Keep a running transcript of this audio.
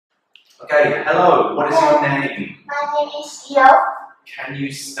Okay, hello, what is your name? My name is Hiếu. Can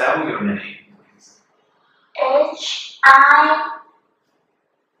you spell your name? H-I-E-U.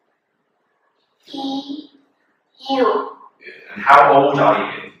 Good. And how old are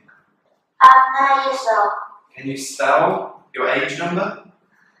you? I'm 9 years old. Can you spell your age number?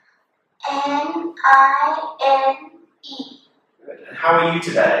 N-I-N-E. Good. And how are you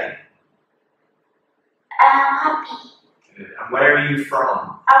today? I'm happy. Good. And where are you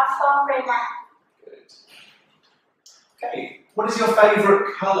from? I'm from Vietnam. Good. Okay, what is your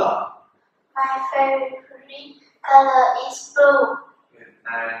favourite colour? My favorite color is blue. Good.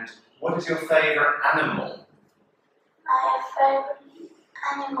 And what is your favourite animal? My favorite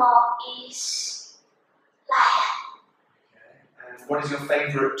animal is lion. Okay. And what is your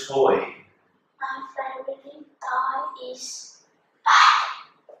favourite toy? My favorite toy is bag.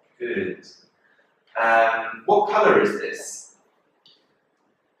 Good. What colour is this?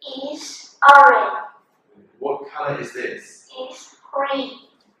 Is orange. What colour is this? Is green.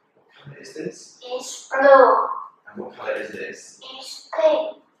 What colour is this? Is blue. And what colour is this? Is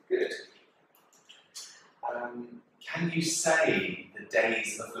pink. Good. Can you say the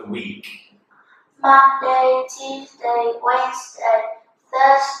days of the week? Monday, Tuesday, Wednesday,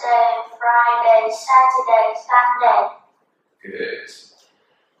 Thursday, Friday, Saturday, Sunday. Good.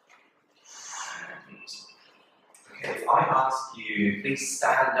 Okay, if I ask you, please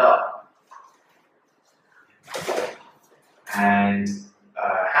stand up and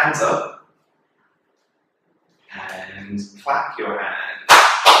hands up and clap your hands.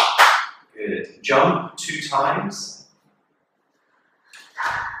 Good. Jump 2 times.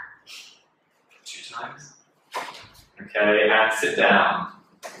 2 times. Okay, and sit down.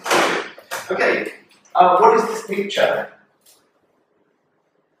 Okay, what is this picture?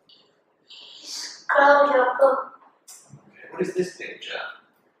 Is close your book. Okay, what is this picture?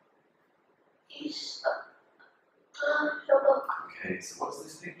 Is close your book. Okay, so what's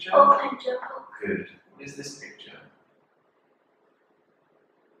this picture? Open your book. Good. What is this picture?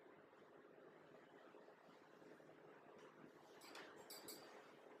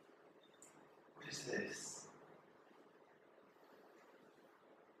 What is this?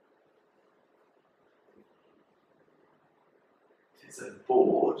 It's a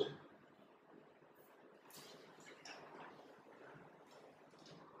board.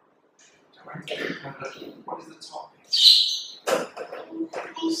 What is the topic?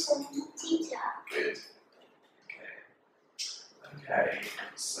 Listen to teacher. Good. Okay. Okay.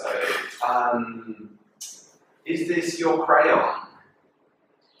 So, is this your crayon?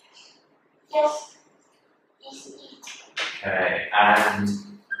 Yes. Is it? Okay. And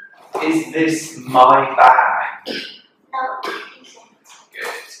is this my bag? No, it isn't.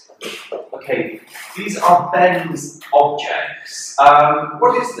 Good. Okay. These are Ben's objects.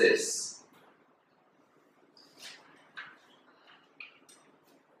 What is this?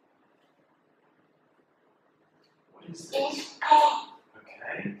 What is this? Is pen.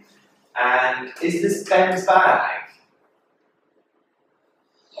 Okay. And is this Ben's bag?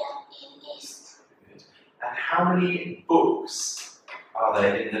 Yeah, it is. Good. And how many books are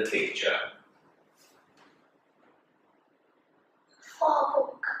there in the picture? 4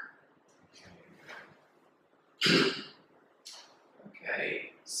 book.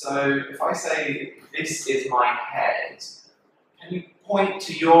 Okay. So if I say this is my head, can you point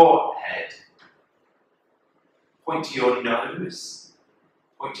to your head? Point to your nose,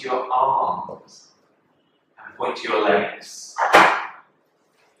 point to your arms, and point to your legs.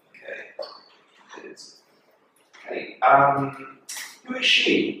 Okay. Good. Okay. Who is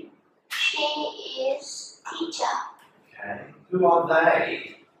she? She is teacher. Okay. Who are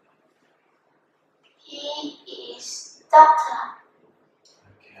they? He is doctor.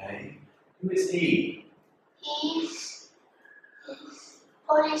 Okay. Who is he? Is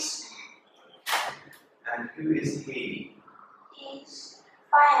policeman. And who is he? Is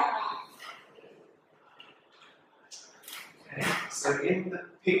fireman. Okay. So in the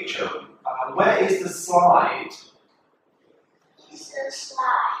picture, where is the slide? Is a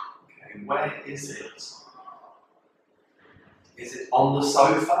slide. Okay. Where is it? Is it on the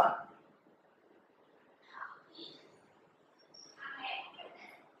sofa?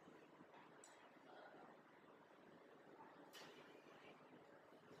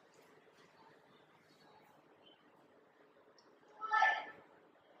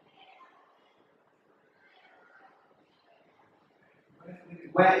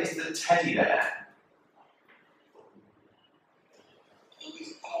 Where is the teddy bear? It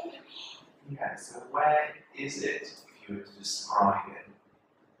is teddy bear. Yeah, so where is it if you were to describe it?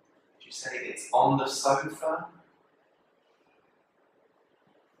 Would you say it's on the sofa?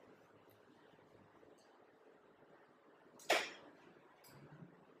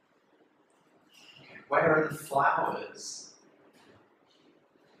 Where are the flowers?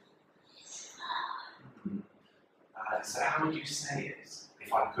 So how would you say it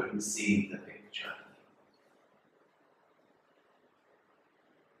if I couldn't see the picture?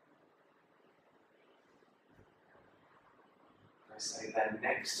 I say they're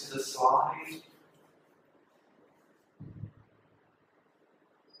next to the slide?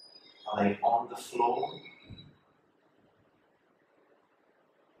 Are they on the floor?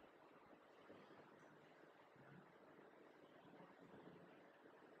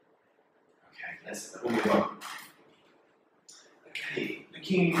 Okay, let's move on. Okay,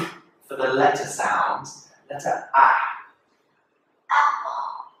 looking for the letter sounds. Letter A. Apple.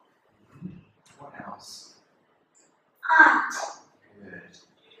 What else? Ant. Good.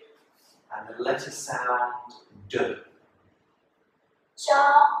 And the letter sound D. Dog.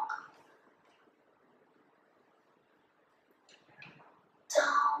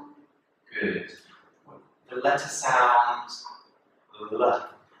 Dog. Good. The letter sound L.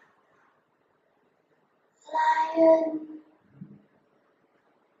 Lion.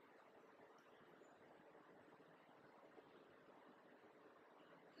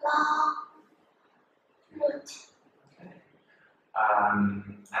 Long. Root. Okay.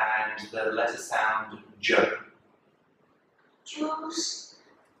 And the letter sound J. Juice.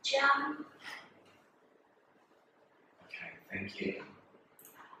 Jam. Okay, thank you.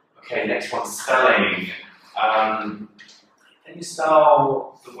 Okay, next one, spelling. Can you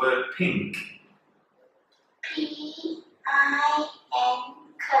spell the word pink? P-I-N-K.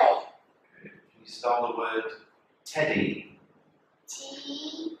 Good. Can you spell the word teddy?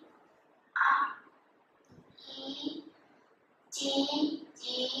 T-I-E-D-D-E.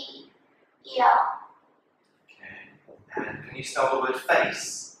 Okay. And can you spell the word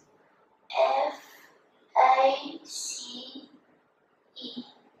face? F-A-C-E.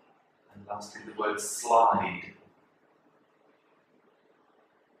 And lastly, the word slide.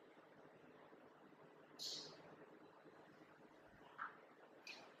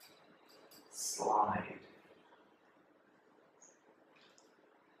 Slide.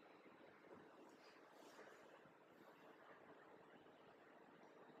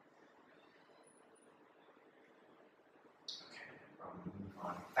 Okay, move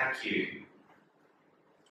on. Thank you.